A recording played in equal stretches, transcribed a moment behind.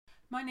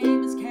My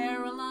name is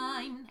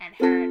Caroline, and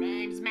her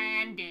name's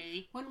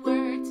Mandy. When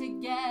we're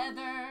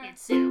together,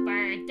 It's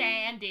super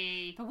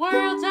dandy. the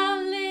world's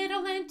a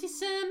little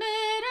anti-Semitic.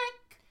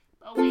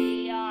 But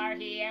we are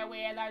here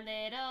with our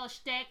little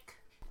shtick.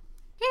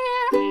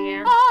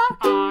 Here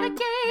are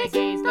the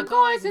gays, the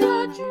goys, and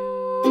the Jews.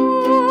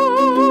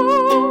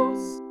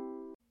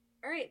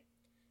 Alright,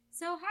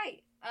 so hi.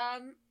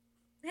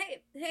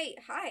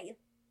 Hi.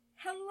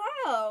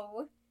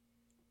 Hello.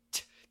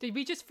 Did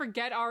we just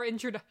forget our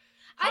introduction?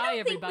 I Hi, don't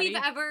everybody.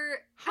 think Hi.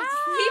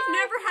 we've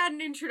never had an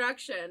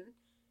introduction.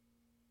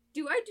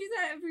 Do I do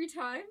that every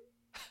time?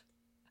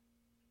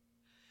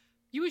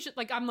 Usually,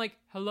 I'm like,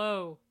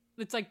 hello.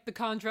 It's like the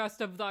contrast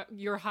of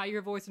your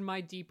higher voice and my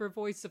deeper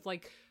voice of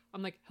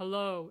I'm like,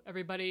 hello,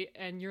 everybody,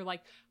 and you're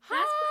like, hi.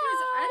 That's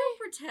because I don't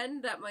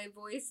pretend that my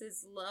voice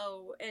is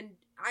low, and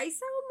I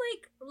sound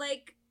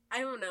like I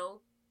don't know,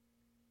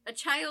 a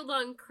child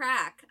on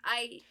crack.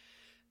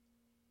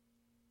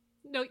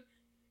 No.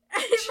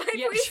 My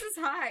Yeah. voice is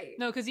high.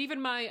 No, because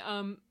even my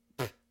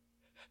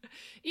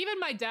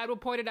dad will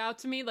point it out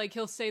to me.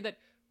 He'll say that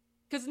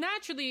because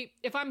naturally,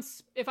 if I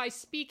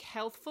speak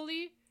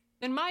healthfully,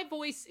 then my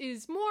voice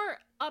is more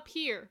up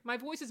here. My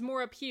voice is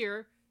more up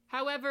here.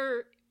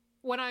 However,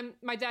 when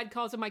my dad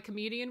calls it my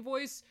comedian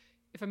voice.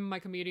 If I'm in my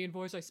comedian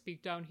voice, I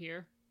speak down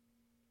here,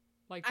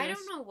 like this. I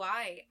don't know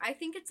why. I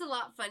think it's a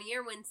lot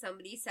funnier when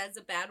somebody says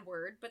a bad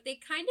word, but they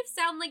kind of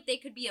sound like they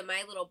could be a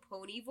My Little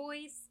Pony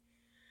voice.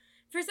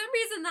 For some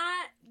reason,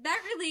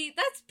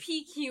 that's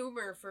peak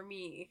humor for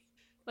me.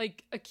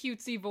 Like a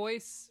cutesy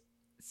voice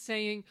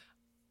saying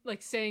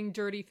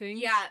dirty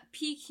things. Yeah,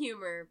 peak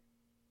humor.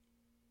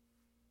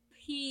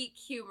 Peak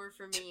humor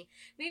for me.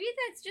 Maybe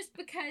that's just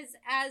because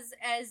as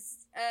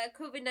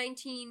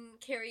COVID-19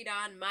 carried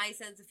on, my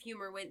sense of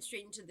humor went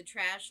straight into the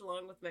trash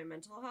along with my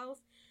mental health.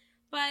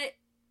 But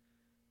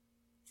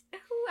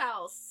who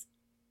else?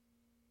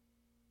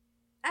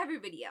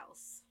 Everybody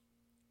else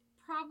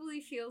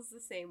probably feels the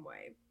same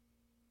way.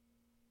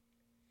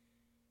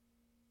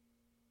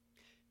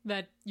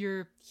 That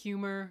your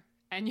humor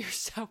and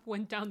yourself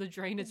went down the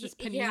drain as this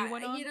panini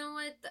went on? You know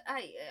what?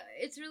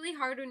 It's really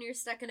hard when you're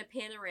stuck in a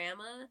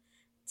panorama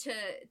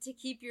to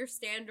keep your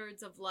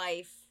standards of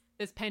life.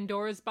 This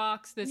Pandora's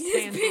box, this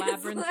Pan's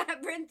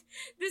labyrinth.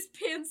 This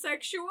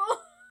pansexual.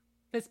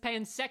 This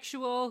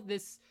pansexual,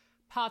 this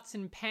pots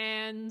and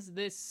pans,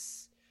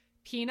 this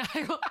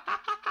penile.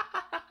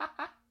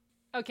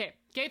 Okay,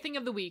 gay thing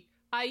of the week.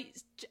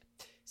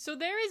 So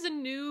there is a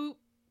new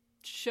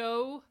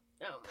show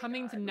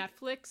coming to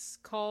Netflix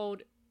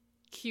called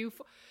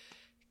Q4.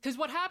 Because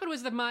what happened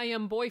was that my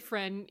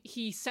boyfriend,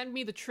 he sent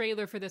me the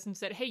trailer for this and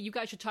said, hey, you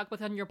guys should talk about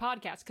it on your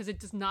podcast because it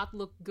does not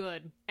look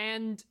good.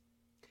 And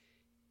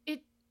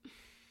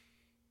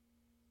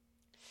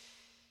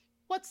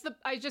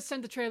I just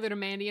sent the trailer to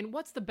Mandy, and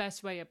what's the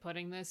best way of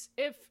putting this?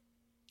 If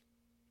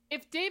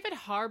David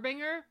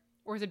Harbinger,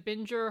 or is it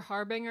Binger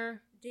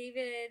Harbinger?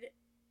 David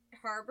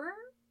Harbour?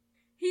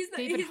 He's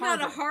David not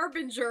a Harbour.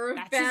 harbinger of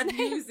That's bad his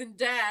name? news and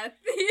death.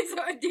 He's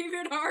a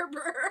David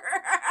Harbour.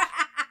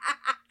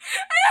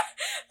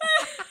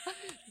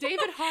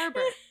 David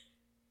Harbour.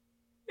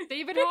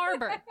 David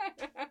Harbour.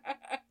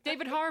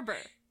 David Harbour.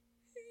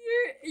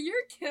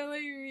 You're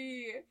killing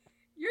me.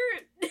 You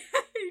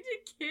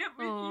can't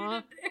with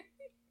you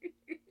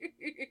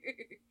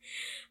today.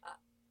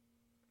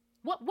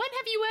 When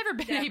have you ever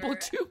been Never. able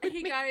to?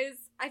 Hey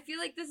guys, I feel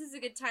like this is a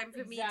good time for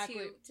Exactly.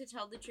 me to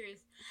tell the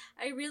truth.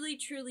 I really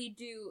truly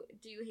do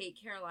hate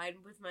Caroline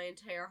with my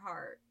entire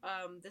heart.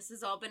 This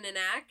has all been an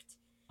act.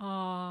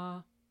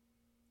 Aw.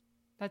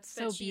 That's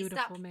so but she beautiful,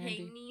 stopped Mandy.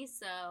 paying me,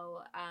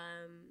 so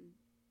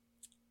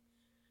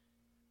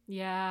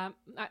Yeah,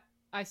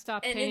 I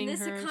stopped and paying in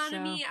this her,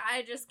 economy, so.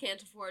 I just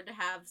can't afford to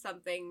have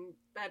something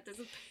that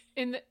doesn't.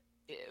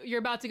 You're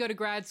about to go to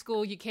grad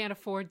school. You can't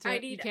afford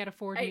to. You can't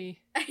afford me.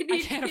 I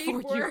need can't paid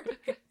afford you.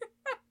 work.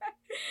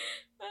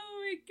 Oh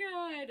my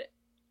god.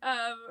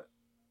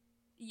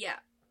 Yeah.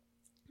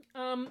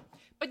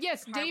 But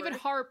yes, David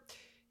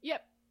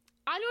Yep.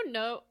 I don't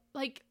know.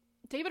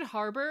 David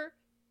Harbour,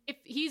 if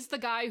he's the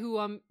guy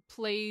who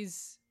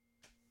plays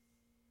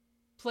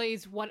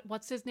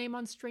what's his name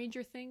on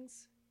Stranger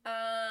Things?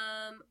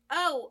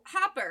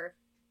 Hopper.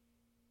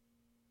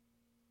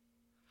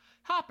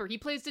 Hopper. He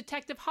plays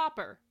Detective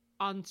Hopper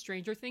on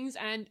Stranger Things,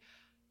 and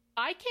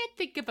I can't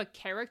think of a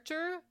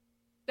character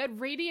that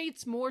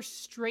radiates more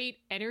straight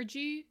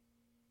energy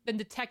than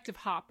Detective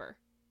Hopper.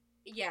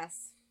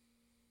 Yes.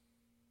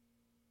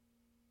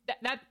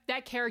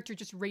 That character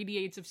just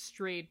radiates of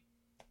straight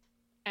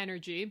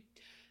energy.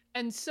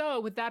 And so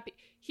with that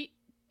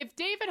if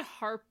David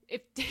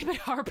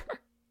Harbour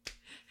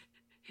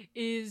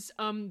is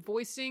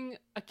voicing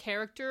a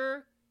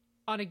character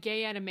on a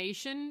gay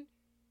animation,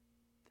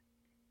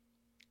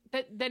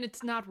 then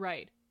it's not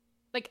right.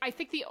 I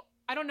think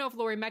I don't know if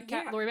Laurie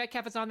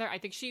Metcalf is on there. I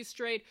think she's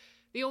straight.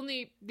 The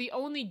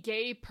only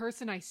gay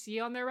person I see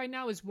on there right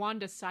now is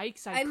Wanda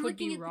Sykes. I'm could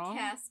be looking wrong. at the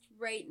cast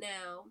right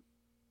now.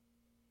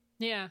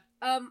 Yeah.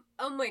 Oh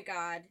my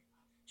god.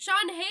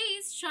 Sean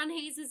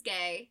Hayes is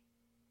gay.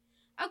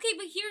 Okay,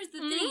 but here's the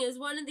thing, is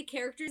one of the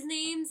characters'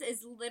 names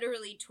is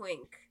literally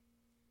Twink.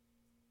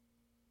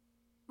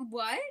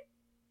 What?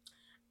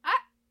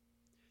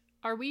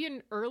 Are we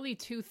in early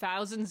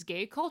 2000s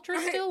gay culture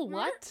still?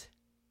 What?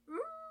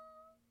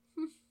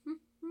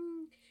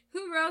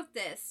 Who wrote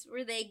this?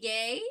 Were they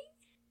gay?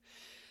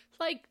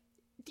 Like,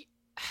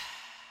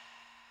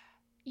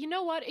 you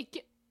know what?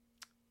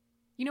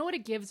 You know what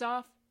it gives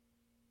off?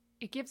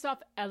 It gives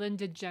off Ellen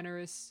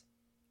DeGeneres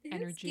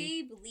energy.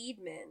 Gabe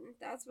Liedman.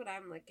 That's what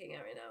I'm looking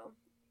at right now.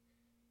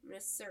 I'm gonna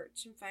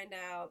search and find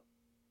out.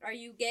 Are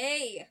you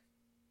gay?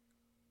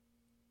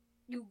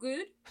 You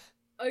good?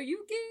 Are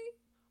you gay?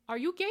 Are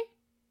you gay?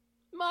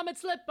 Mom,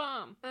 it's Lip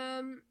Balm.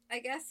 I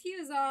guess he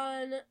was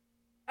on...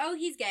 Oh,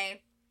 he's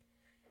gay.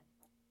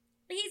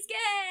 He's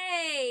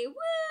gay!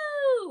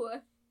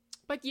 Woo!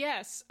 But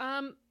yes,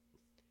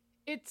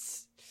 it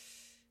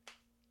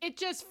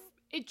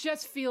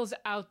just feels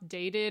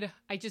outdated.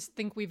 I just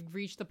think we've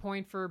reached the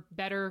point for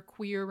better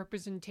queer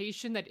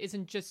representation that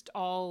isn't just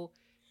all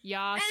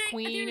Yas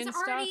Queen and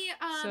stuff.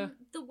 There's already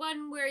the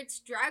one where it's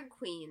drag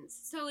queens.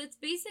 So it's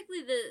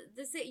basically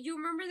the you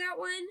remember that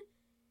one?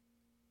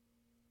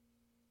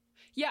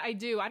 Yeah, I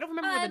do. I don't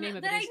remember what the name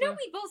of it is. But I know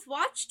we both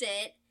watched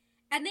it,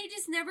 and they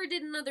just never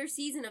did another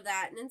season of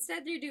that. And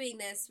instead they're doing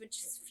this, which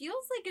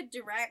feels like a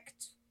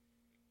direct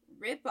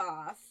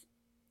ripoff.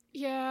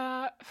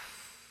 Yeah.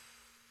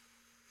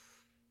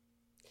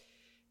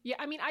 Yeah,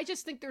 I mean, I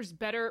just think there's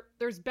better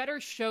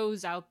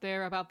shows out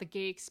there about the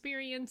gay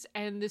experience,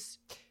 and this,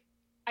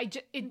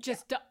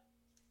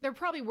 there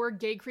probably were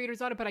gay creators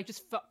on it, but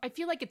I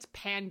feel like it's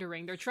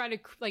pandering. They're trying to,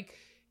 like,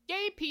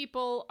 gay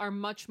people are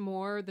much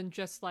more than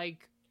just,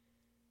 like,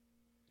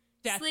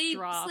 death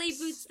drops. Slave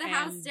boots the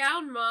house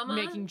down, mama.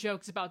 Making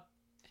jokes about...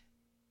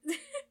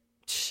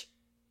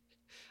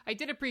 I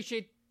did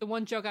appreciate... The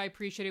one joke I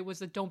appreciated was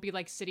the "Don't be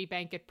like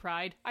Citibank at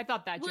Pride." I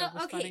thought that joke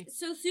was funny.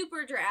 So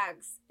Super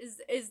Drags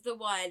is the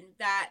one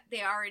that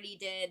they already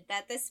did.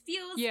 That this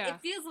feels, it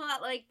feels a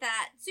lot like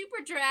that.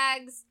 Super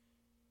Drags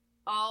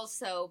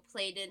also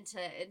played into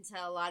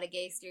a lot of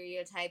gay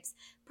stereotypes.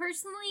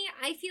 Personally,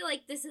 I feel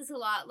like this is a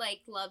lot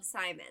like Love,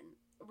 Simon.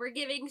 We're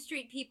giving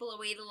straight people a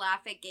way to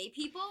laugh at gay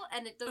people,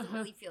 and it doesn't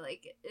really feel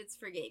like it's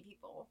for gay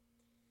people.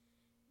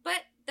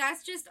 But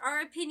that's just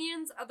our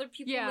opinions. Other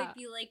people might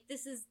be like,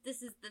 this is the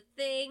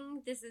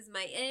thing, this is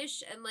my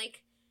ish, and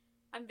like,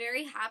 I'm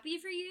very happy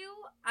for you.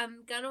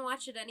 I'm gonna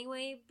watch it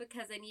anyway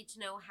because I need to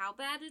know how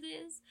bad it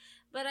is,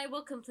 but I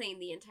will complain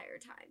the entire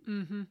time.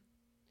 Mm-hmm.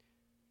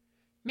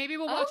 Maybe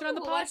we'll watch it on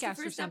the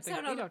podcast or something.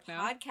 We don't know.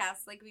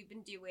 Podcast like we've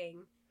been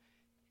doing.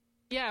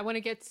 Yeah, when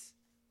it gets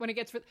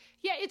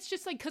it's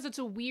just like, because it's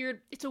a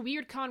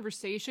weird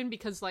conversation,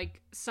 because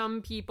like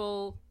some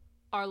people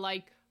are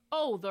like,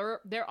 oh,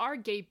 there are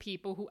gay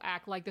people who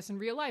act like this in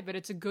real life, but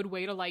it's a good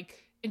way to,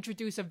 like,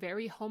 introduce a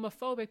very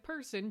homophobic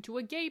person to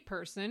a gay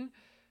person.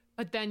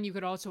 But then you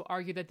could also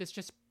argue that this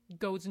just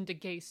goes into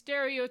gay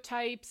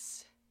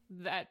stereotypes.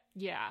 That,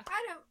 yeah.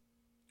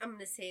 I'm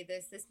gonna say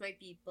this might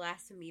be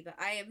blasphemy, but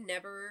I have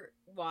never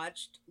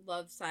watched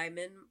Love,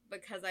 Simon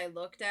because I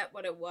looked at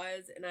what it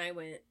was and I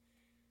went,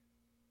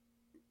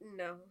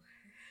 no.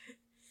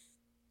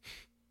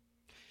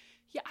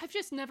 Yeah, I've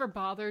just never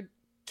bothered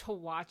to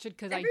watch it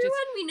because everyone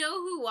we know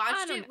who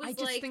watched it was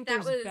like,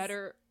 that was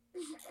better.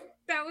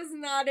 That was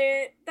not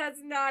it.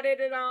 That's not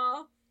it at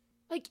all.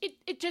 Like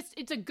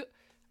it's a good.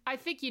 I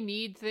think you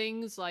need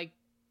things to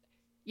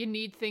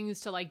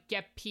like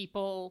get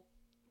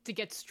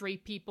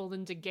straight people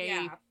into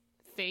gay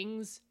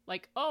things.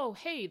 Like, oh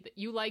hey,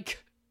 you like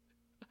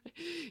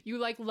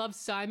Love,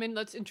 Simon.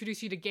 Let's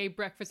introduce you to Gay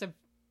Bed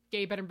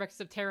and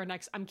Breakfast of Terror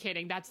next. I'm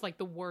kidding. That's like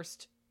the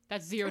worst.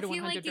 That's 0 to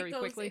 100 like very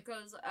quickly. It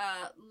goes,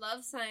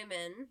 Love,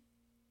 Simon.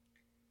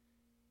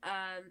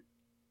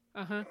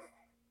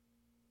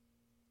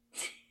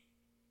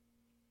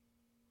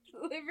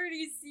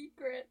 Liberty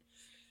Secret.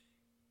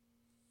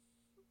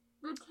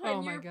 The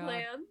 10-year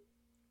plan.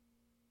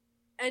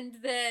 And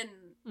then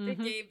the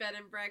Gay Bed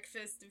and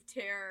Breakfast of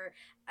Terror.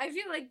 I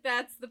feel like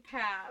that's the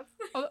path.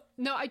 Oh,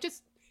 no, I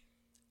just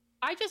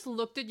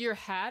looked at your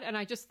hat and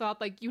I just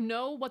thought, like, you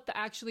know what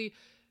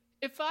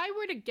if I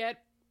were to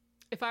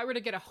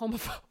get a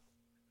homophobe,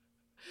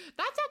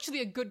 that's actually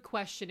a good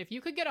question. If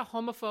you could get a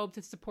homophobe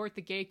to support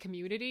the gay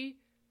community,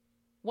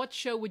 what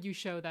show would you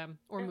show them,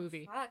 or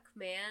movie? Fuck,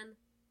 man.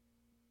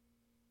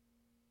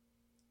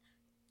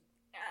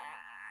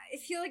 I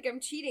feel like I'm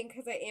cheating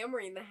because I am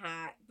wearing the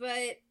hat,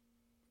 but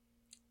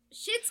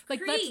Schitt's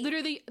Creek. Like, that's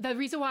literally the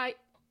reason why.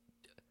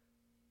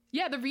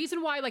 Yeah, the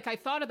reason why, like, I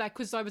thought of that,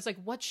 because I was like,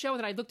 what show?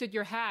 And I looked at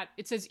your hat.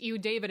 It says Ew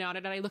David on it,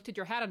 and I looked at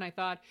your hat and I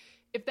thought,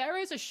 if there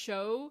is a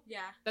show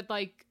that,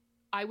 like,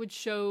 I would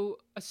show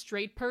a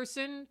straight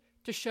person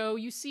to show,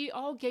 you see,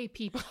 all gay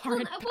people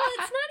aren't bad. Well,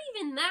 it's not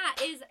even that.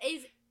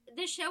 Is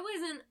the show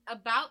isn't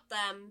about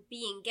them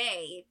being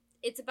gay.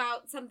 It's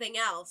about something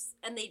else,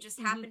 and they just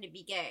happen to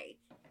be gay.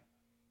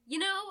 You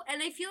know?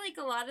 And I feel like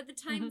a lot of the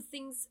times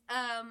things,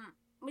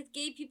 with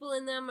gay people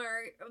in them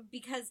are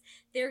because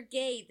they're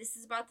gay. This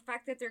is about the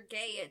fact that they're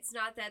gay. It's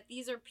not that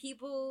these are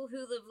people who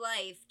live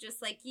life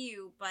just like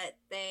you, but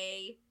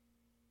they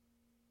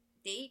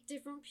date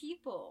different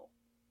people.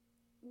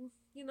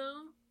 You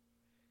know?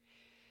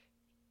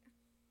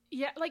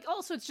 Yeah, like,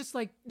 also, it's just,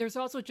 like, there's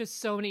also just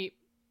so many...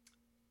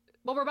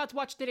 What we're about to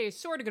watch today is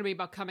sort of going to be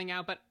about coming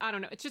out, but I don't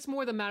know. It's just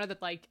more the matter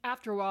that, like,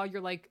 after a while, you're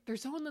like,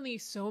 there's only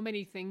so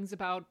many things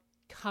about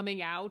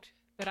coming out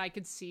that I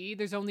could see.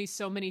 There's only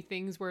so many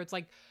things where it's,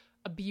 like,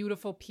 a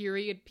beautiful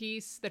period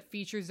piece that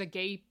features a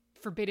gay,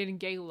 forbidden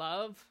gay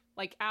love.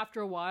 Like,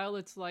 after a while,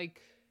 it's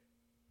like...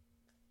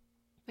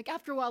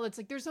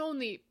 there's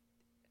only...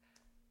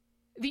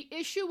 The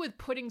issue with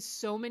putting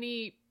so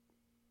many...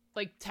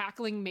 like,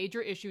 tackling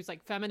major issues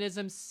like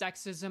feminism,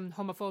 sexism,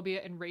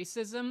 homophobia, and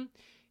racism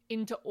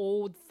into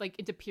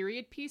into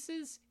period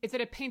pieces is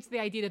that it paints the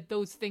idea that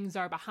those things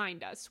are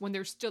behind us when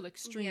they're still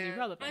extremely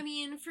relevant. I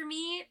mean, for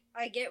me,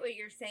 I get what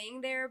you're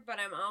saying there, but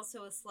I'm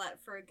also a slut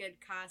for a good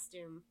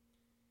costume.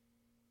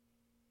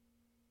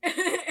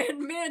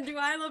 And man, do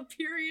I love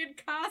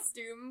period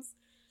costumes.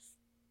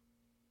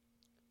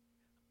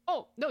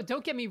 Oh, no,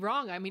 don't get me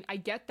wrong. I mean, I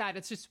get that.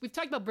 It's just, we've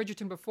talked about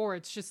Bridgerton before.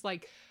 It's just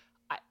like,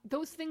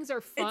 those things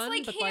are fun,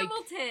 it's like but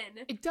Hamilton.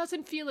 Like, it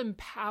doesn't feel Yeah,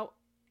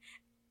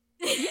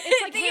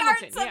 it's like they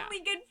Hamilton, aren't suddenly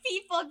good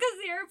people because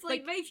they are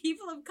played by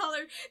people of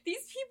color.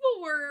 These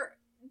people were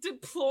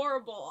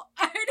deplorable.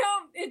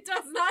 It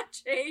does not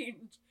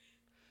change.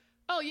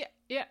 Oh,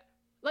 yeah.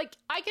 Like,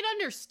 I can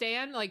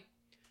understand,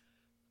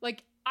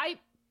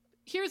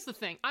 here's the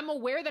thing. I'm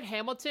aware that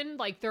Hamilton,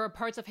 like, there are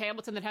parts of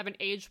Hamilton that haven't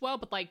aged well,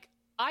 but, like,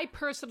 I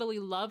personally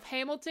love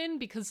Hamilton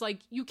because, like,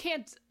 you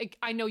can't, like,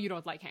 I know you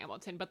don't like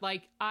Hamilton, but,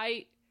 like,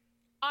 I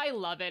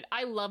love it.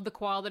 I love the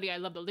quality. I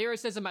love the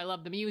lyricism. I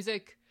love the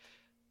music.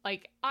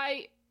 Like,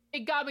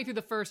 it got me through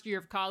the first year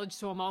of college,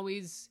 so I'm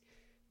always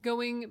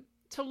going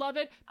to love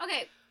it.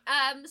 Okay,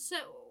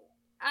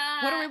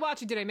 what are we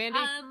watching today, Mandy?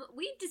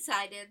 We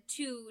decided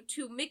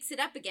to mix it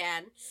up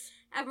again,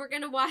 and we're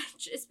gonna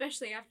watch,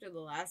 especially after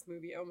the last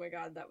movie. Oh my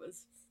god, that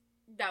was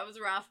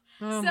rough.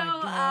 Oh my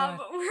god.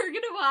 We're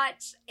gonna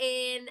watch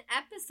an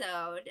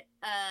episode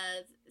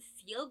of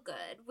Feel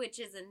Good, which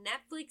is a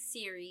Netflix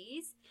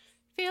series.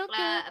 Feel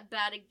Good.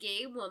 About a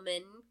gay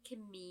woman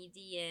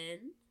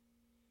comedian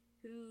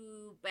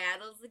who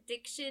battles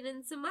addiction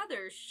and some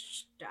other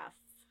stuff.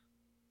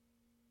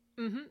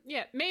 Mm-hmm.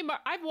 Yeah,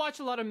 I've watched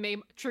a lot of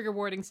trigger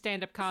warning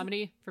stand-up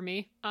comedy for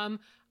me.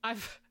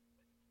 I've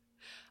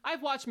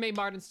watched Mae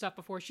Martin stuff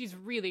before. She's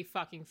really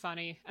fucking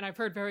funny, and I've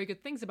heard very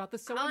good things about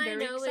this, so I'm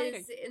very excited.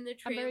 Is in the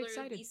trailer,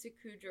 Lisa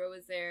Kudrow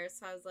was there,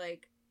 so I was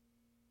like,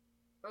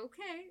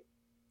 okay.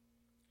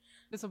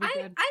 This will be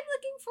good. I'm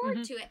looking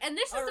forward to it. And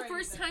this is the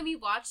first time you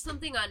watch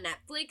something on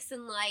Netflix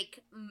in,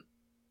 like,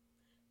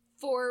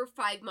 4 or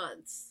 5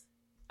 months.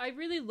 I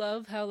really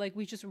love how, like,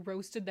 we just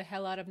roasted the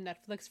hell out of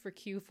Netflix for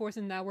Q-Force,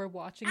 and now we're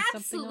watching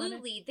something on it.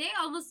 Absolutely. They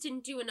almost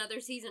didn't do another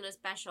season of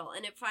Special,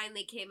 and it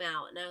finally came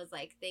out, and I was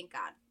like, thank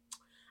God.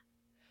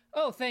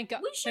 Oh, thank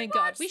God. We should thank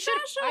watch God. We should.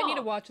 Special. I need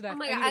to watch that. Oh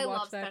my God, I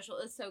love Special.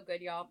 It's so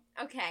good, y'all.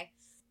 Okay.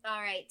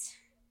 All right.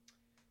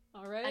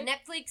 A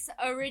Netflix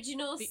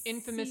original The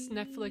infamous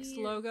Netflix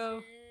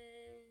logo.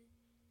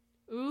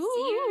 Ooh.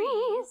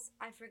 Series.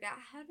 I forgot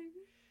how to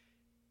read.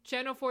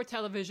 Channel 4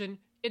 television.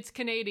 It's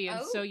Canadian,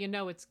 so you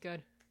know it's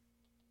good.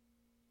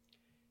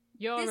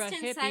 You're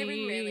Distant a hippie. Siren,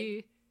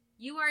 really.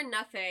 You are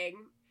nothing.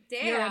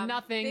 Damn. You're a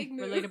nothing.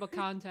 Relatable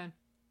content.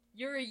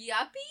 You're a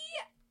yuppie?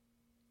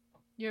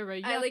 You're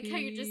a yuppie. I like how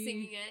you're just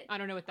singing it. I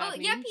don't know what that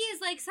means. Yuppie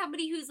is like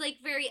somebody who's like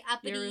very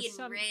uppity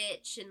and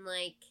rich and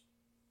like...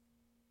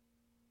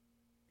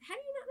 How do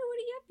you not know what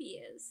a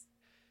yuppie is?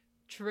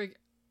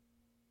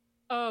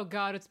 Oh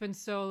God, it's been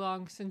so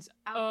long since...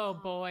 Oh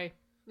boy.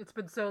 It's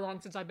been so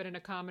long since I've been in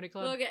a comedy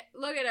club.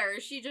 Look at her.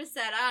 She just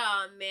said,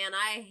 oh man,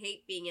 I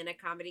hate being in a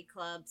comedy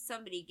club.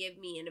 Somebody give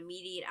me an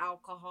immediate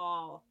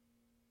alcohol.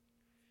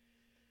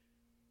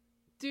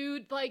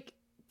 Dude, like,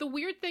 the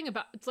weird thing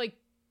about... It's like,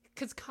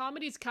 because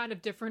comedy's kind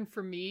of different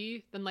for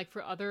me than, like,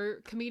 for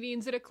other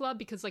comedians at a club,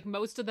 because, like,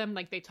 most of them,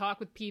 like, they talk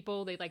with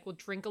people, they, like, will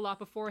drink a lot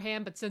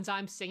beforehand, but since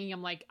I'm singing,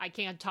 I'm like, I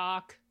can't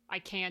talk, I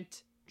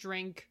can't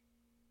drink,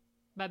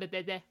 blah, blah,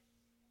 blah, blah.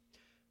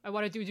 I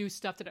want to do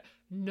stuff that...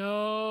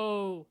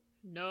 No,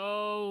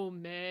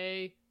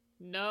 May,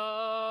 no.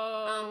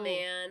 Oh,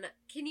 man.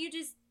 Can you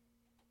just...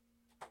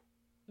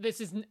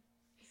 This is...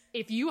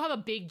 If you have a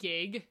big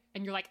gig,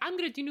 and you're like, I'm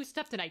going to do new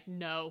stuff tonight,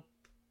 no.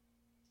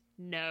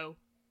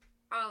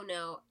 Oh,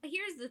 no.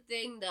 Here's the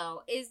thing,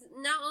 though, is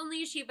not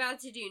only is she about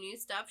to do new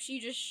stuff, she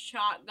just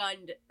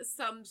shotgunned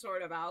some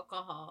sort of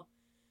alcohol.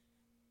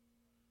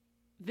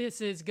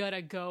 This is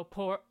gonna go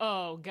poor.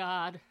 Oh,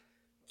 God.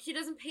 She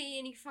doesn't pay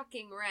any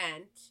fucking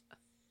rent.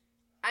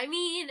 I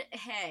mean,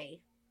 hey.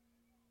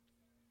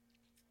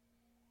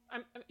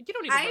 You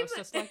don't need to roast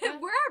us like that.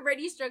 We're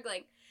already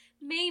struggling.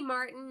 Mae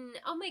Martin,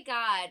 oh my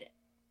God.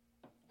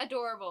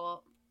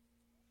 Adorable.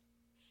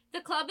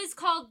 The club is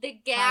called the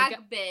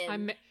Gag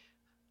Bin.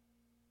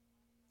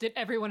 Did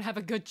everyone have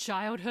a good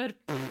childhood?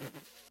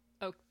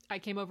 I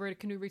came over at a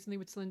canoe recently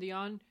with Celine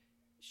Dion.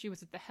 She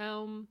was at the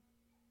helm.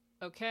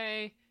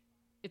 Okay.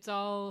 It's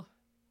all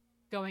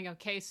going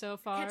okay so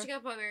far. Catching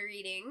up on my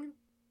reading.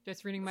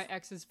 Just reading my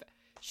ex's...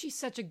 She's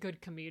such a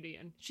good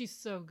comedian. She's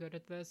so good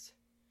at this.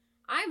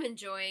 I'm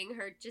enjoying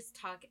her just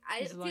talking.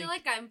 I feel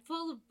like I'm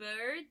full of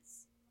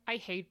birds. I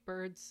hate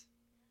birds.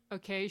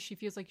 Okay, she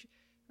feels like...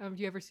 do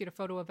you ever see a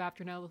photo of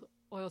after an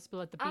oil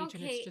spill at the beach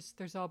and it's just...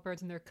 There's all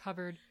birds and they're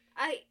covered.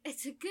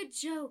 It's a good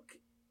joke.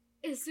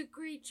 It's a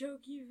great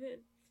joke even.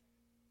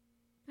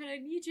 But I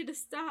need you to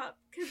stop,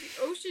 because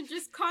the ocean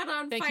just caught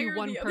on fire. Thank you,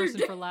 one the person,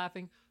 other day. for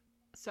laughing.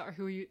 Sorry,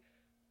 who are you?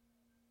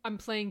 I'm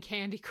playing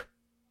Candy Crush.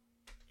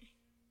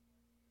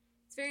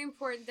 It's very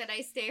important that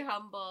I stay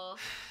humble.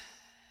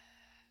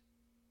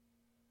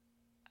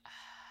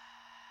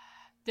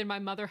 Did my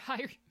mother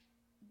hire you?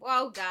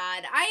 Oh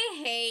God,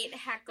 I hate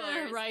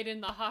hecklers. Right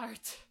in the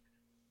heart.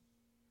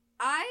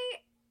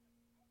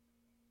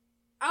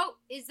 Oh,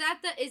 is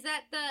that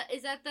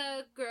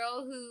the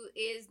girl who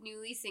is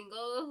newly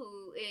single,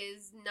 who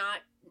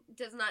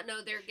does not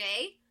know they're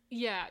gay?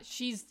 Yeah,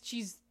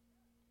 she's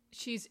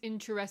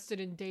interested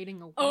in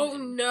dating a woman. Oh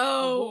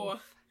no!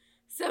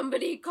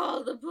 Somebody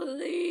call the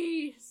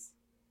police.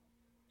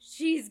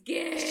 She's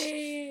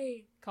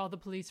gay. Call the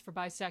police for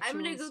bisexuals. I'm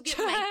gonna go get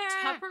my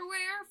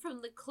Tupperware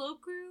from the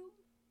cloakroom.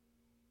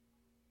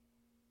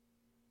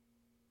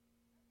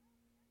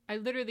 I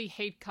literally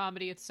hate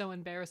comedy. It's so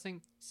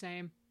embarrassing.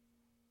 Same.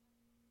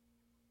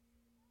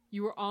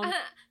 You were on...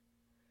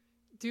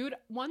 Dude,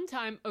 one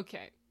time I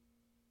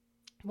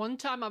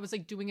was,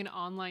 like, doing an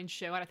online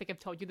show, and I think I've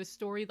told you this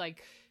story,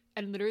 like,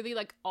 and literally,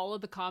 like, all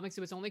of the comics,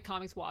 it was only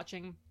comics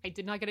watching. I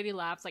did not get any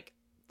laughs. Like,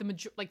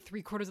 like,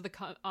 3/4 of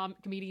the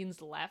comedians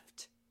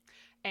left.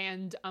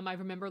 And I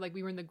remember, like,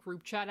 we were in the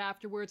group chat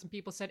afterwards, and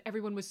people said,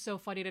 everyone was so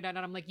funny tonight, and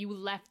I'm like, you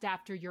left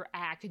after your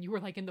act, and you were,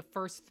 like, in the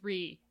first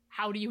 3.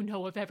 How do you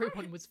know if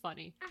everyone was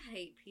funny? I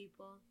hate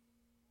people.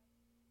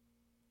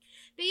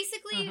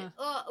 Basically,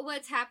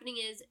 what's happening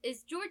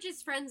is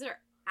George's friends are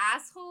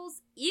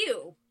assholes.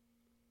 Ew.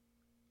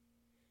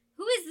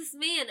 Who is this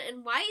man,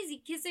 and why is he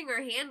kissing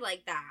her hand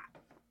like that?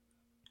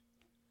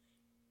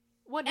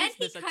 What is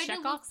this? A He kind of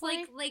Chekhov looks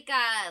play? like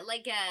a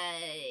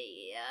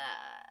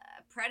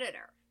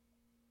predator.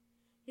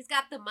 He's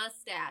got the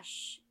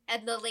mustache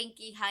and the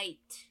lanky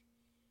height.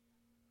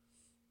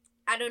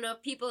 I don't know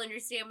if people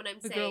understand what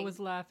I'm saying. The girl was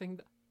laughing.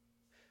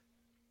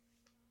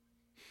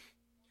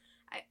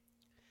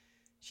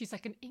 She's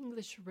like an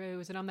English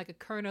rose, and I'm like a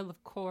kernel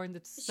of corn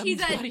that's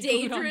She's a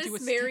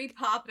dangerous Mary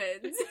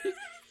Poppins.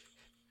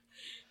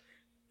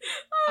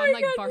 Oh I'm my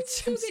like God, Bart that's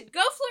so Simpson. good.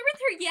 Go flirt with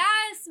her.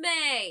 Yes,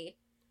 May.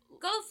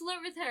 Go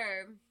flirt with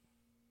her.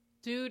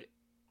 Dude,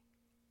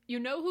 you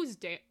know who's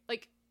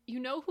you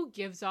know who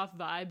gives off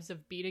vibes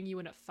of beating you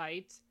in a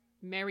fight?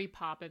 Mary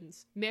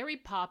Poppins. Mary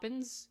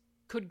Poppins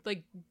could,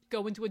 like,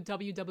 go into a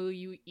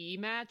WWE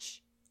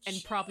match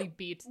and probably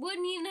beat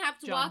Wouldn't even have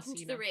to John walk into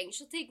Cena. the ring.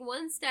 She'll take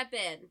one step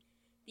in.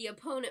 The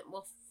opponent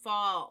will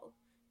fall.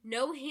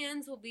 No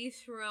hands will be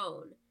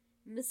thrown.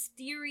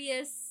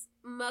 Mysterious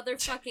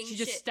motherfucking She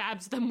shit. just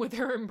stabs them with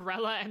her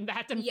umbrella and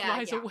that then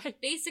flies away.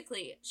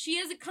 Basically, she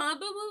has a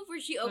combo move where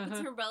she opens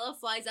her umbrella,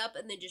 flies up,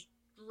 and then just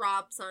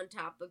drops on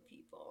top of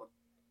people.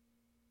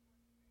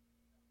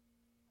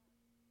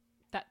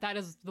 That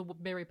is the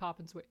Mary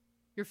Poppins way.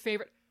 Your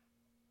favorite...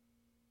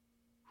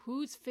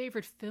 Whose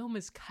favorite film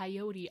is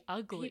Coyote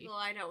Ugly? People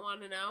I don't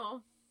want to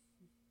know.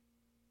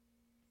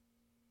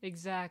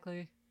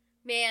 Exactly.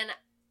 Man.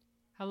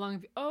 How long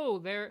have you... Oh,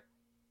 they're...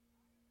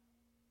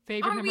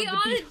 Favorite Are member we of the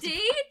on a Beatles.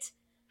 date?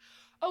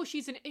 Oh,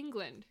 she's in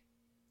England.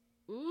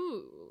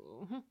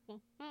 Ooh.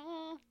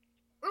 Oh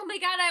my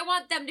God, I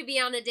want them to be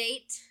on a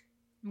date.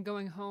 I'm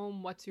going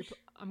home.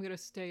 I'm gonna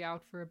stay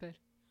out for a bit.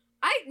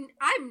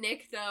 I'm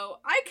Nick, though.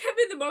 I come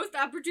in the most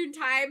opportune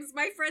times.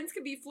 My friends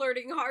can be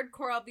flirting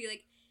hardcore. I'll be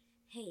like,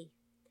 hey,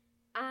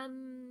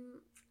 I'm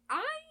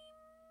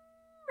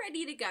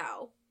ready to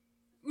go.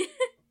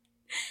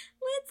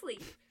 Let's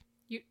leave.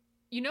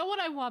 You know what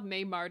I want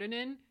Mae Martin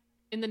in?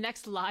 In the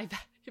next live...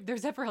 If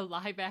there's ever a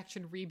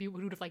live-action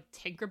reboot of, like,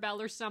 Tinkerbell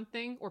or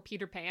something, or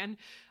Peter Pan,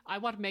 I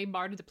want Mae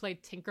Martin to play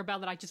Tinkerbell,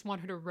 and I just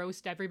want her to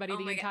roast everybody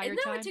the entire Isn't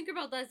that time. what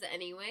Tinkerbell does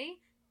anyway?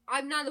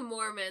 I'm not a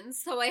Mormon,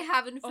 so I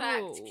have, in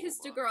fact,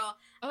 kissed a girl.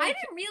 Oh, I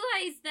didn't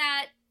realize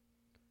that...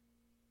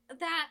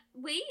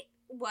 Wait,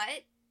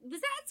 what?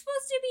 Was that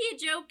supposed to be a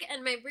joke,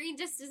 and my brain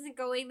just isn't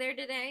going there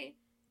today?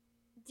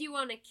 Do you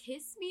want to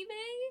kiss me,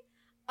 May?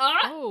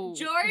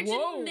 George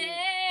and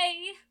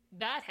May!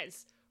 That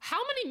has... How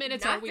many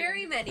minutes Not are we? Not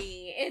very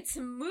many. It's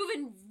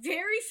moving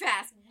very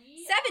fast.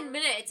 7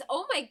 minutes.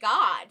 Oh my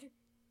God.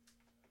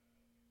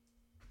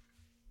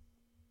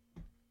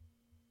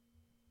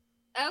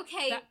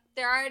 Okay,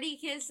 they're already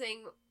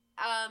kissing.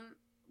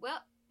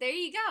 Well, there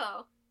you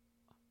go.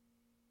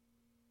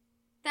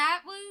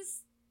 That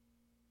was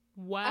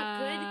a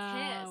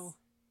good kiss.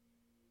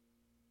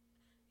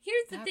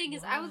 Here's the thing: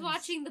 I was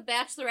watching The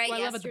Bachelorette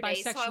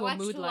yesterday, so I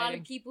watched a lot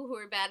of people who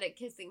are bad at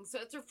kissing. So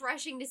it's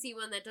refreshing to see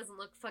one that doesn't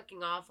look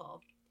fucking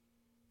awful.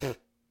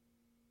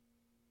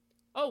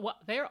 Oh, what?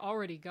 They're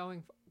already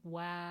going.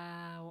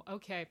 Wow.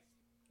 Okay.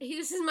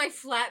 This is my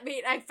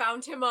flatmate. I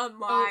found him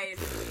online.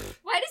 Oh.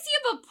 Why does he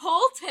have a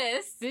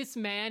poultice? This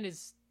man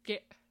is.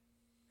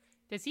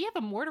 Does he have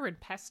a mortar and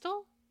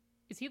pestle?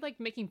 Is he like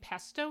making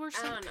pesto or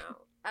something?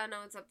 I don't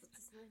know what's up with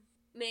this man.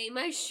 May,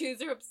 my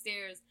shoes are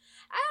upstairs.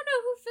 I don't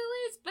know who Phil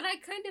is, but I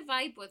kind of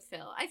vibe with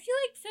Phil. I feel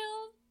like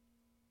Phil,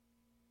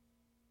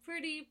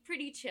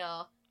 pretty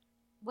chill.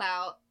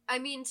 Wow. I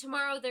mean,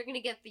 tomorrow they're gonna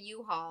get the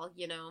U-Haul,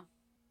 you know.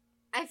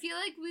 I feel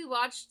like we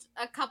watched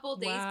a couple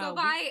days go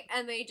by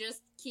and they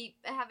just keep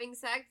having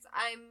sex.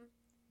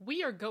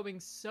 We are going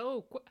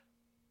so quick.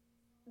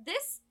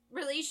 This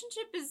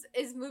relationship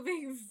is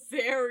moving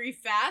very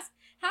fast.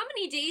 How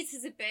many days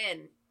has it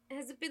been?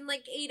 Has it been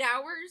like 8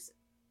 hours?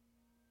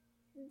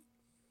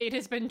 It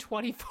has been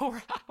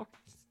 24 hours.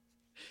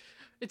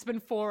 It's been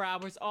 4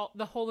 hours.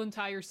 The whole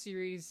entire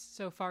series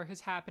so far has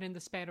happened in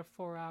the span of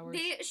 4 hours.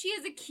 She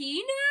has a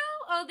key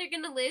now? Oh, they're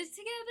gonna live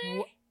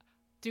together?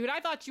 Dude, I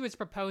thought she was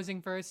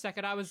proposing for a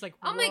second. I was like,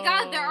 oh my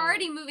god, they're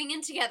already moving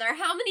in together.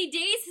 How many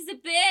days has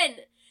it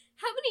been?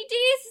 How many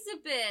days has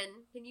it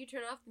been? Can you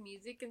turn off the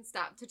music and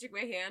stop touching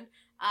my hand?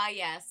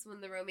 Yes, when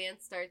the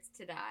romance starts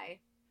to die.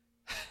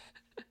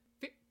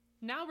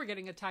 Now we're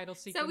getting a title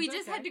sequence. So we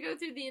just had to go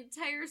through the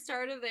entire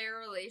start of their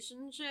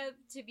relationship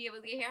to be able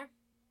to get here?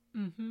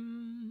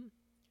 Mm-hmm.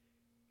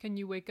 Can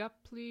you wake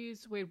up,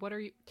 please? Wait, what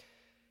are you...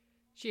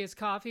 She has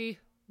coffee,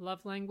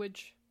 love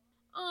language.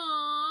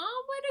 Aww,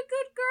 what a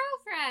good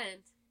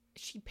girlfriend.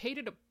 She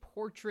painted a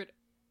portrait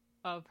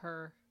of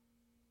her.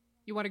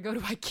 You want to go to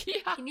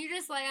Ikea? Can you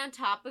just lay on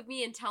top of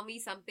me and tell me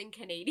something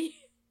Canadian?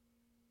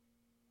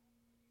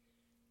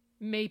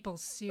 Maple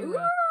syrup.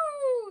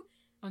 Ooh!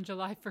 On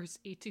July 1st,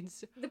 18...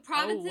 The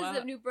provinces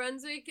of New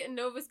Brunswick and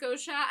Nova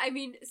Scotia. I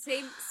mean,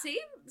 same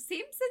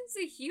sense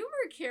of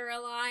humor,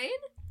 Caroline.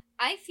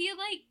 I feel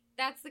like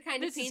that's the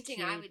kind of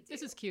painting I would do.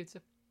 This is cute.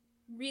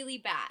 Really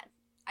bad.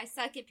 I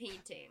suck at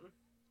painting.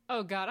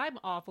 Oh god, I'm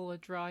awful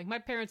at drawing. My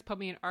parents put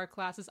me in art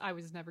classes. I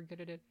was never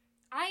good at it.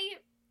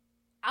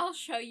 I'll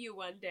show you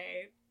one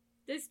day.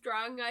 This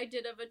drawing I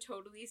did of a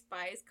Totally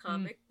Spies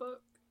comic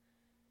book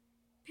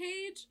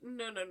page.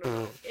 No.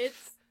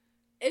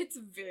 It's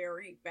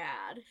very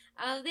bad.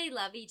 Oh, they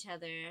love each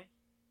other.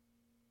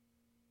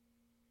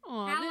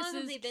 Aw, how long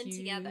have they been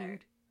together?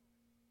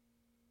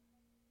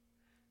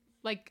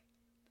 Like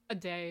a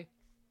day.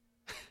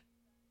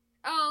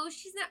 Oh,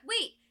 she's not.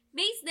 Wait,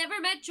 May's never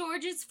met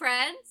George's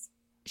friends?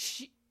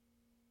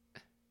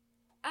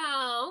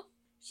 Oh,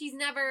 she's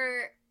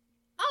never.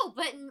 Oh,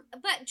 but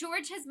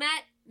George has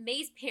met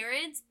May's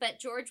parents, but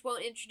George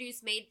won't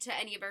introduce May to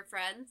any of her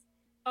friends.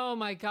 Oh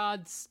my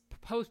god,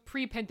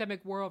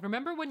 pre-pandemic world.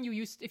 Remember when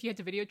if you had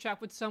to video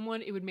chat with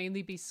someone, it would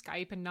mainly be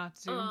Skype and not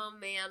Zoom? Oh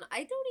man,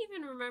 I don't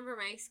even remember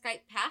my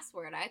Skype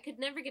password. I could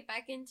never get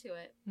back into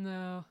it.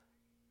 No.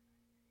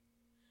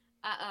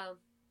 Uh-oh.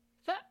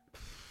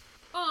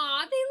 Aw,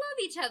 they love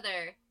each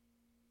other.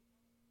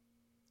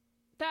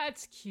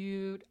 That's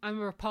cute. I'm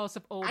a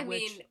repulsive old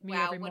witch.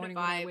 Wow, every morning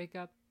when I wake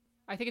up.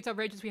 I think it's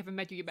outrageous we haven't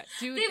met you yet.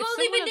 Dude, they've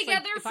only been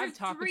together for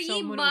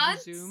 3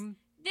 months. Zoom,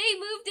 they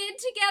moved in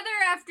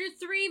together after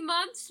 3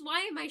 months.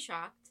 Why am I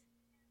shocked?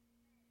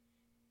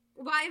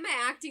 Why am I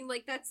acting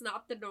like that's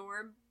not the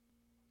norm?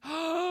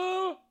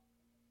 A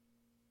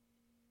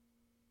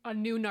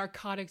new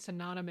Narcotics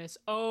Anonymous.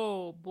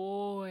 Oh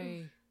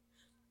boy.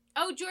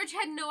 Oh, George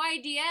had no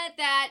idea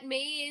that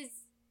May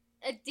is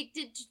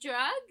addicted to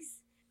drugs?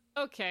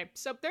 Okay,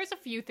 so there's a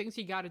few things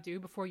you gotta do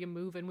before you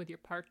move in with your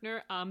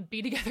partner.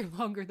 Be together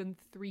longer than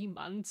 3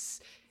 months,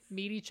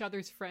 meet each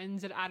other's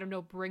friends, and I don't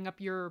know, bring up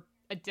your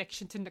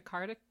addiction to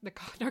narcotics.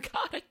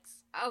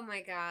 Oh my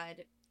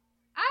god.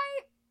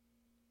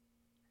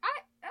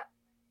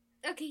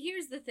 Okay,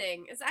 here's the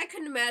thing. Is I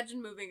couldn't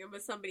imagine moving in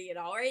with somebody at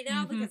all right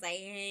now because I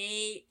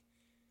hate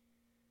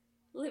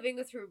living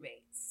with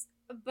roommates.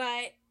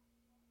 But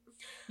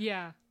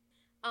yeah.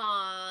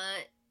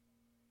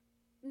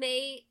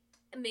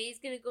 May's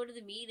gonna go to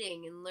the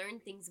meeting and learn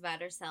things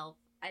about herself,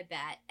 I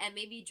bet. And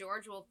maybe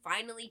George will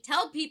finally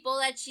tell people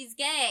that she's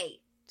gay.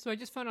 So I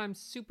just found out I'm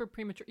super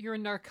premature. You're a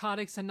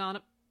Narcotics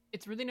Anonymous.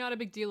 It's really not a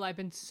big deal. I've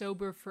been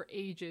sober for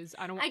ages.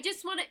 I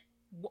just want to...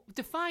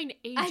 Define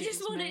ages, I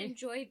just want to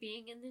enjoy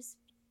being in this...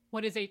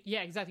 What is age?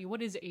 Yeah, exactly.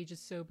 What is ages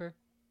sober?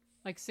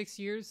 Like 6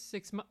 years?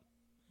 6 months?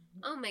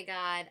 Oh my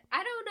god.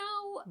 I don't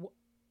know.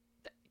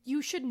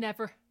 You should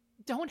never...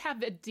 Don't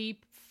have a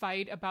deep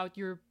fight about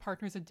your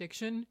partner's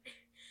addiction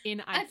in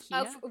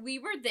Ikea. If we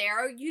were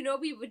there, you know,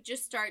 we would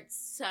just start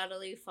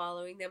subtly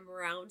following them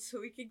around so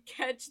we could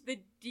catch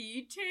the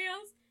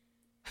details.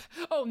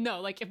 Oh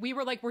no, like if we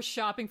were like, we're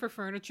shopping for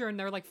furniture and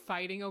they're like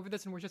fighting over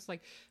this and we're just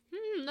like,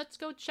 let's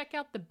go check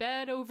out the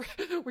bed over.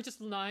 We're just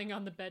lying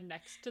on the bed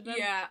next to them.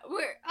 Yeah,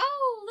 look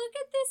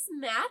at this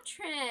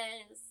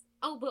mattress.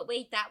 Oh, but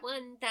wait,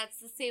 that's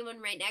the same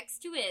one right next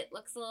to it.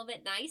 Looks a little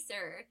bit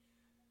nicer.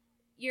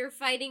 You're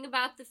fighting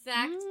about the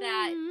fact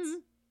that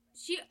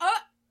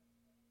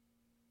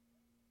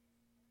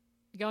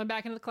Going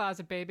back into the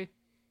closet, baby.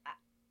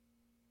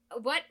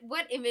 What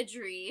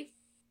imagery?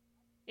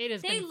 It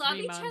has They been love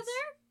 3 each months.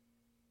 other?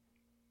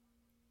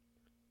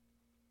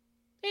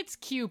 It's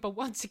cute, but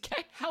once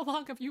again, how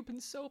long have you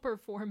been sober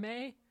for,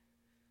 May?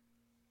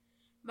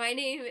 My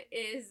name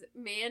is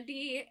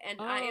Mandy, and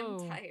I am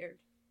Oh. tired.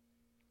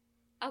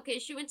 Okay,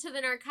 she went to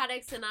the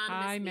Narcotics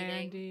Anonymous Hi, meeting.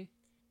 Mandy.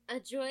 A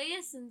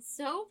joyous and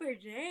sober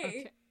day.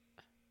 Okay.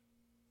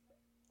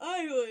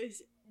 I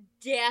was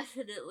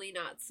definitely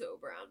not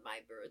sober on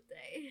my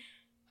birthday.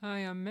 Hi,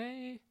 I'm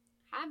May.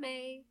 Hi,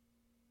 May.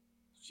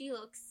 She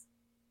looks...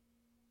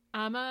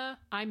 I'm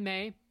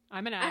May.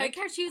 I'm an I addict. like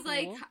how she was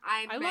like, Cool.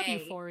 I'm I May. love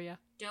Euphoria.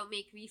 Don't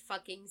make me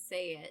fucking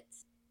say it.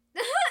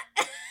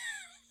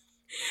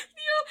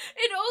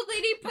 An old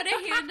lady put a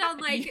hand on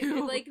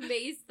You. like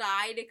May's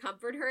thigh to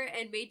comfort her,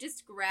 and May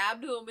just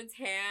grabbed the woman's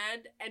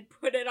hand and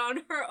put it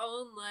on her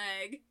own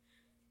leg.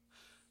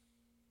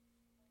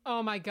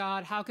 Oh my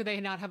god, how could they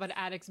not have an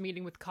addicts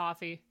meeting with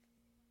coffee?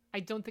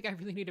 I don't think I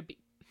really need to be.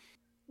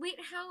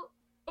 Wait, how?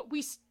 But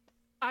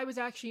I was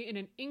actually in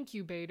an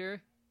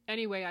incubator.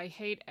 Anyway, I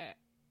hate it.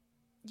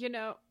 You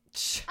know.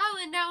 Oh,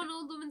 and now an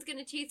old woman's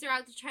gonna chase her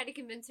out to try to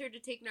convince her to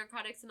take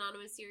Narcotics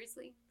Anonymous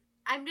seriously.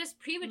 I'm just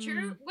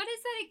premature. What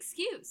is that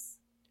excuse?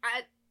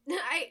 Eggs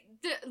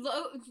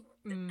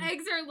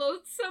are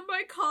loathsome.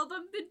 I call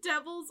them the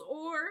devil's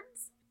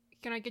orbs.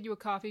 Can I get you a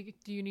coffee?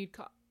 Do you need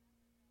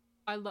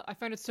I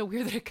find it so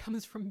weird that it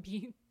comes from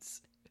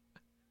beans.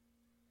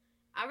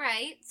 All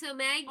right, so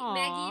Maggie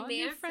and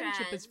May new are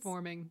friendship friends. is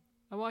forming.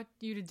 I want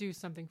you to do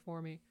something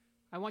for me.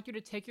 I want you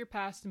to take your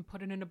past and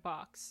put it in a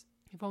box.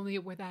 If only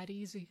it were that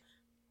easy.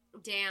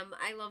 Damn,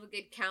 I love a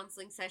good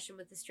counseling session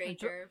with a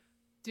stranger.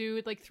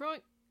 Dude, like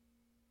throwing...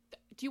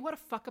 Do you want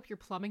to fuck up your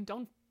plumbing?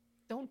 Don't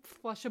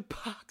flush a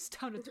box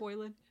down a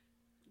toilet.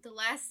 The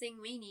last thing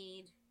we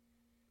need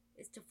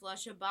is to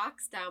flush a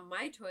box down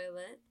my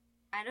toilet.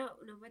 I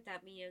don't know what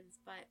that means,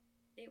 but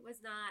it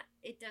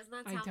does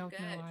not sound good. I don't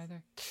know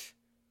either.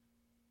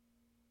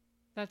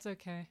 That's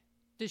okay.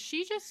 Does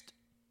she just...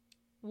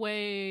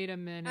 Wait a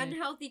minute.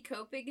 Unhealthy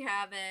coping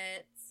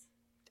habits.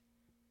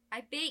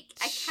 I bake.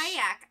 I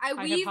kayak. I have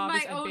weave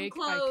hobbies. my I own bake,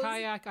 clothes.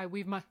 I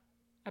kayak.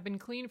 I've been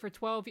clean for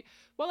 12 years.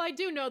 Well, I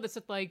do know this.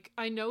 That, like,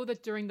 I know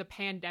that during the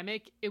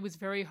pandemic, it was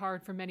very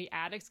hard for many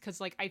addicts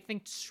because, like, I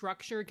think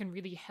structure can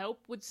really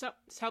help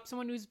help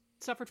someone who's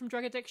suffered from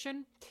drug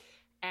addiction.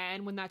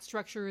 And when that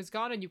structure is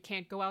gone and you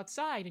can't go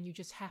outside and you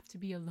just have to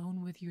be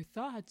alone with your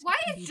thoughts. Why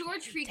is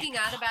George freaking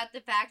out about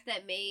the fact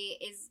that May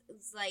is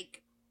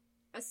like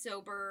a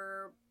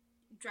sober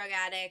drug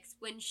addict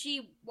when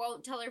she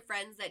won't tell her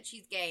friends that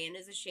she's gay and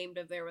is ashamed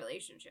of their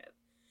relationship?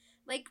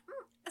 Like,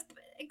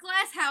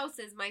 glass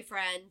houses, my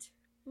friend.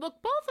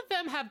 Look, both of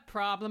them have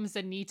problems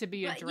that need to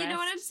be But addressed. you know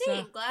what I'm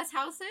saying? Glass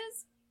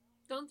houses?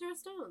 Don't throw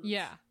stones.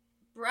 Yeah.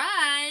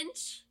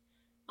 Brunch.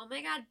 Oh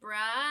my god,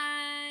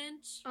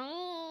 brunch.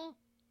 Oh.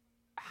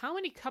 How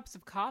many cups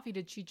of coffee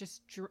did she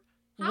just drink?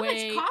 How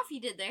much coffee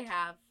did they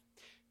have?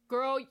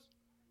 Girl,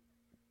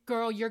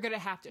 you're gonna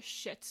have to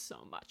shit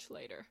so much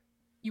later.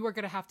 You are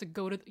gonna have to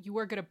you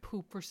are gonna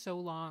poop for so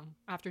long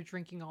after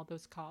drinking all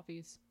those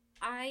coffees.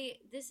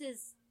 This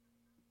is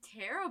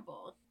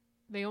terrible.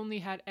 They only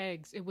had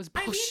eggs. It was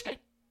bullshit.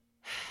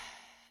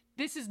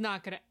 This is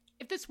not gonna...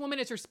 If this woman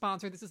is her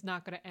sponsor, this is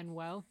not gonna end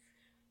well.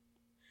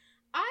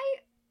 I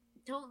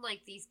don't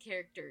like these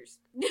characters.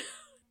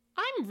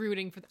 I'm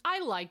rooting for I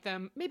like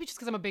them. Maybe just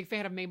because I'm a big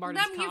fan of Mae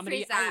Martin's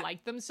comedy. I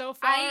like them so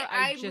far.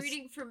 I'm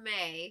rooting for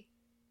May.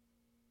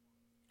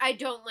 I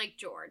don't like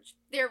George.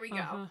 There we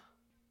go.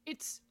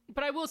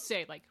 But I will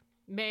say, like,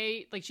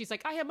 May, like, she's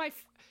like,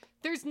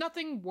 there's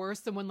nothing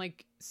worse than when,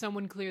 like,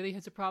 someone clearly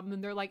has a problem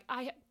and they're like,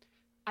 I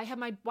have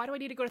why do I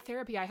need to go to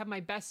therapy? I have my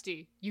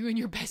bestie. You and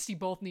your bestie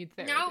both need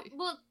therapy. Now,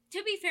 well,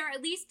 to be fair,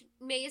 at least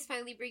May is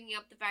finally bringing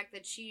up the fact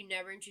that she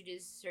never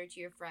introduces her to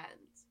your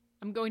friends.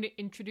 I'm going to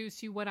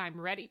introduce you when I'm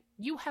ready.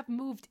 You have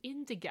moved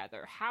in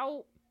together.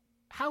 How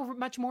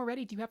much more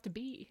ready do you have to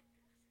be?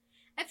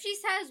 If she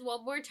says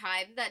one more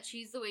time that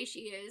she's the way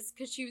she is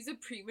because she was a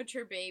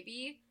premature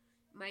baby,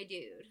 my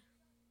dude.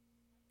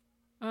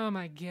 Oh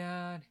my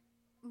god.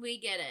 We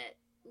get it.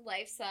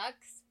 Life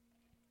sucks.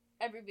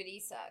 Everybody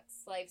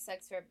sucks. Life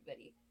sucks for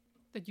everybody.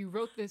 That you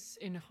wrote this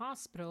in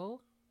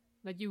hospital.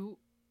 That you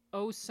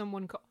owe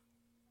someone...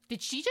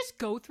 Did she just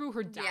go through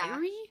her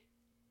diary? Yeah.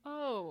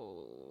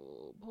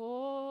 Oh,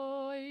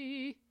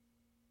 boy.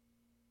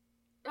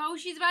 Oh,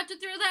 she's about to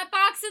throw that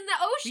box in the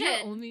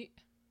ocean.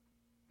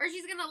 Or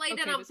she's gonna light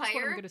it on this fire. Is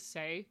what I'm gonna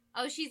say.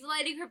 Oh, she's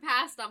lighting her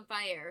past on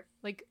fire.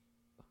 Like,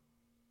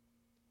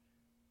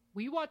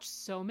 we watch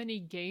so many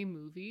gay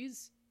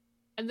movies,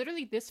 and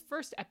literally this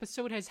first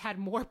episode has had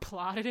more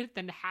plot in it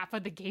than half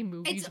of the gay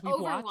movies we've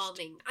watched. It's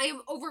overwhelming. I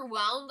am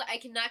overwhelmed. I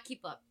cannot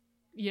keep up.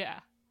 Yeah.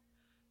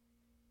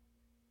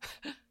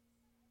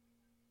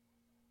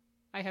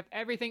 I have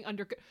everything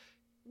under...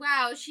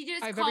 Wow, she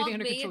just called everything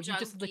under control. You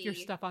just lit your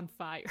stuff on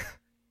fire.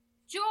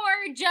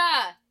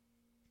 Georgia!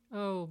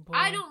 Oh, boy.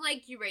 I don't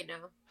like you right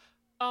now.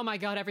 Oh my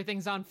god,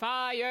 everything's on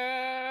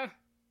fire!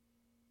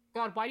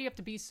 God, why do you have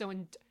to be so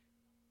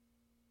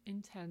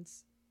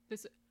intense?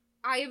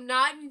 I am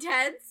not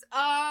intense.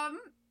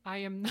 I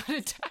am not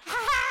a...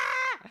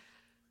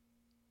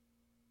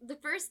 The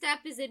first step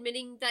is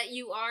admitting that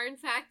you are, in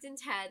fact,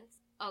 intense.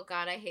 Oh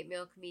god, I hate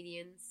male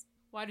comedians.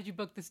 Why did you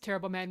book this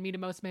terrible man meet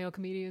most male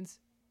comedians?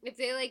 If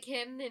they like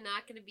him, they're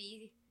not gonna,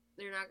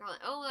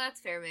 oh, that's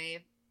fair, May.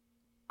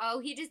 Oh,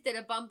 he just did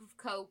a bump of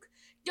coke.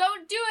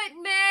 Don't do it,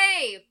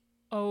 May!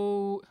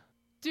 Oh,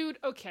 dude,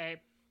 okay.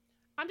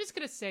 I'm just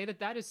gonna say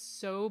that is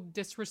so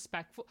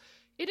disrespectful.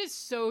 It is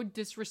so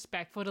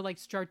disrespectful to, like,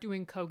 start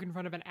doing coke in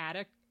front of an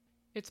addict.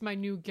 It's my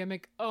new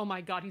gimmick. Oh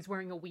my god, he's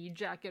wearing a weed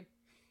jacket.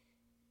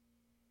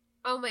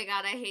 Oh my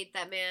god, I hate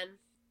that man.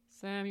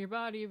 Sam, your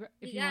body,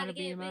 if you wanna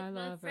be my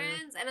lover.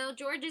 Friends. And now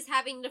George is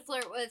having to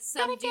flirt with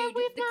some Gotta get dude,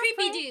 with the my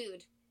creepy friend.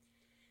 dude.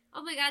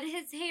 Oh my god,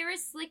 his hair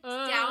is slicked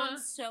down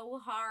so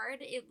hard,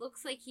 it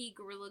looks like he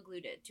gorilla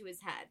glued it to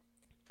his head.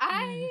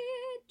 I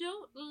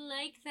don't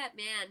like that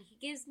man. He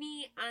gives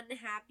me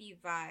unhappy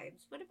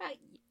vibes. What about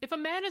you? If a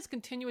man is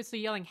continuously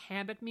yelling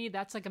ham at me,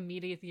 that's like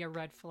immediately a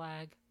red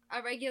flag.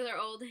 A regular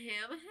old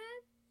hamhead?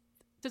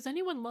 Does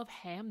anyone love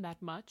ham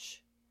that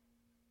much?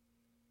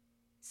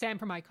 Sam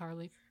from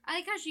iCarly. I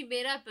like how she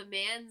made up a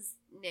man's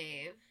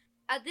name.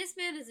 This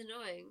man is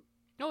annoying.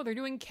 No, they're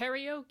doing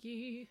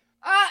karaoke.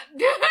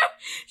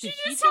 She Did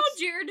he just told just-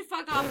 Jared to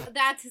fuck off.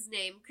 That's his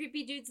name.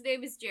 Creepy dude's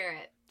name is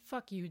Jarrett.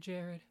 Fuck you,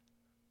 Jared.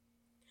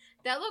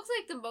 That looks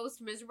like the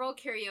most miserable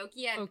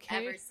karaoke I've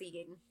Okay. ever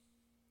seen.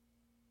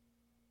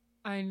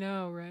 I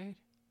know, right?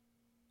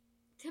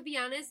 To be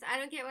honest, I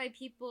don't get why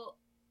people...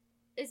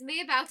 Is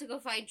May about to go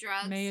find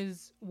drugs? May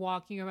is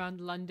walking around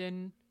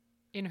London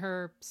in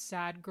her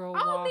sad girl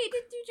Oh, walk. May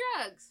did do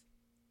drugs.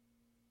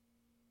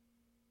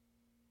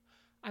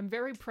 I'm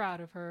very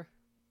proud of her.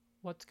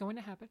 What's going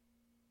to happen?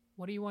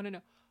 What do you want to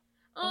know?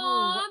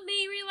 Oh, what-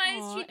 May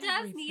realized she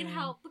does need everything.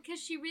 help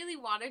because she really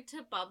wanted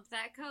to bump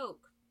that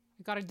coke.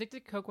 I got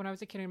addicted to coke when I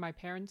was a kid and my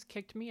parents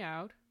kicked me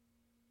out.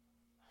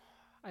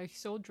 I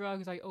sold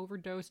drugs, I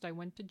overdosed, I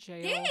went to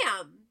jail.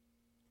 Damn!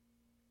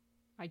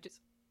 I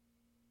just...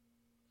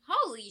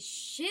 Holy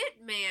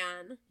shit,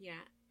 man. Yeah.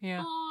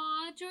 Yeah.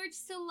 Aw, George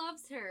still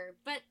loves her.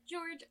 But,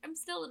 George, I'm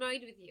still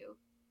annoyed with you.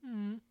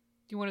 Do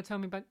you want to tell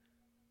me about...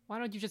 Why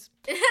don't you just...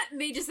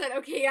 May just said,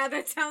 okay, yeah,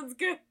 that sounds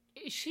good.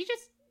 Is she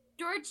just...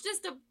 George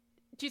just a...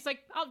 She's like,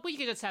 oh, we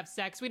can just have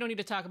sex. We don't need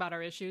to talk about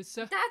our issues,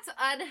 so... That's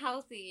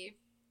unhealthy.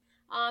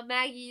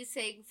 Maggie is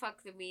saying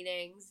fuck the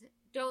meetings.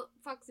 Don't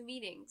fuck the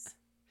meetings.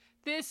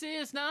 This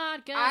is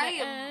not gonna I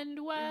am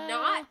end well.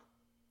 not...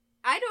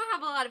 I don't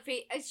have a lot of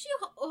faith. Is she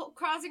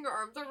crossing her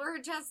arms over her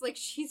chest like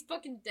she's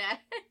fucking dead?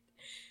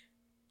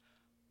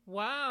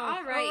 Wow.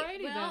 All right.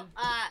 Alrighty Well,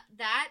 then.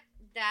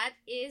 that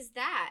is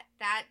that.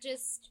 That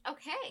just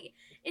okay.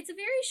 It's a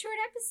very short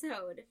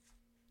episode.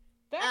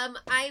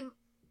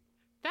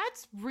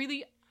 That's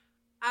really...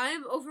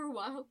 I'm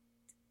overwhelmed.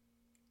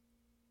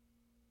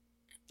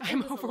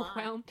 I'm was a lot.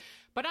 overwhelmed.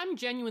 But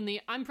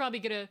I'm probably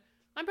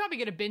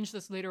gonna binge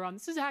this later on.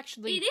 This is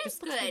actually... It is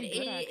this looks good. really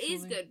It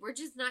is actually. good. We're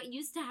just not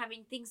used to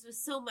having things with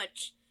so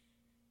much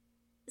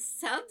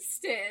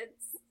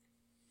substance.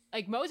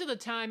 Like, most of the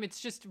time, it's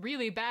just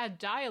really bad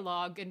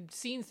dialogue and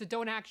scenes that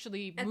don't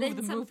actually And move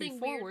then the movie something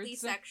forward. weirdly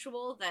so-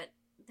 sexual that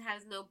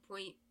has no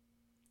point.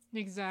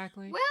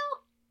 Exactly. Well,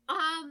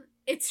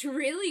 it's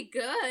really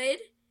good.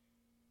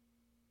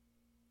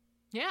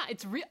 Yeah,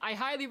 I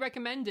highly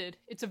recommend it.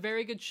 It's a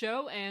very good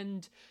show,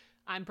 and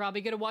I'm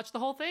probably gonna watch the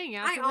whole thing I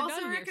after we're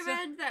also done here.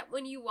 recommend that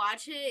when you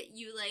watch it,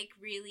 you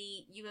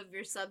you have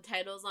your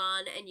subtitles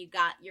on and you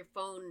got your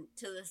phone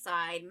to the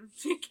side.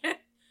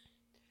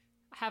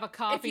 Have a If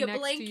coffee you next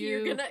blink, to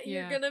you.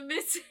 you're gonna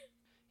miss.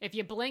 If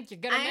you blink, you're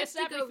gonna I have miss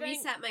to everything. go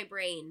reset my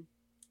brain.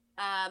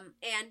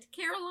 And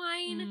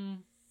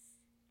Caroline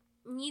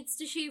needs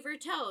to shave her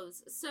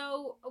toes,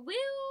 so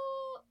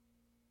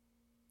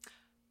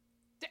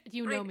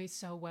You know me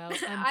so well.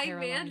 I'm I'm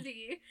Caroline.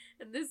 Mandy,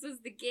 and this is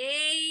the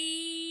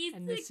gays,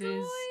 And this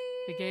is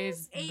the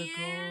gays, and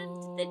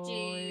the the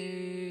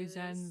goys, Jews.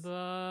 and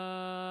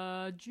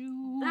the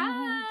Jews.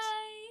 Bye.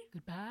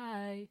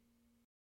 Goodbye.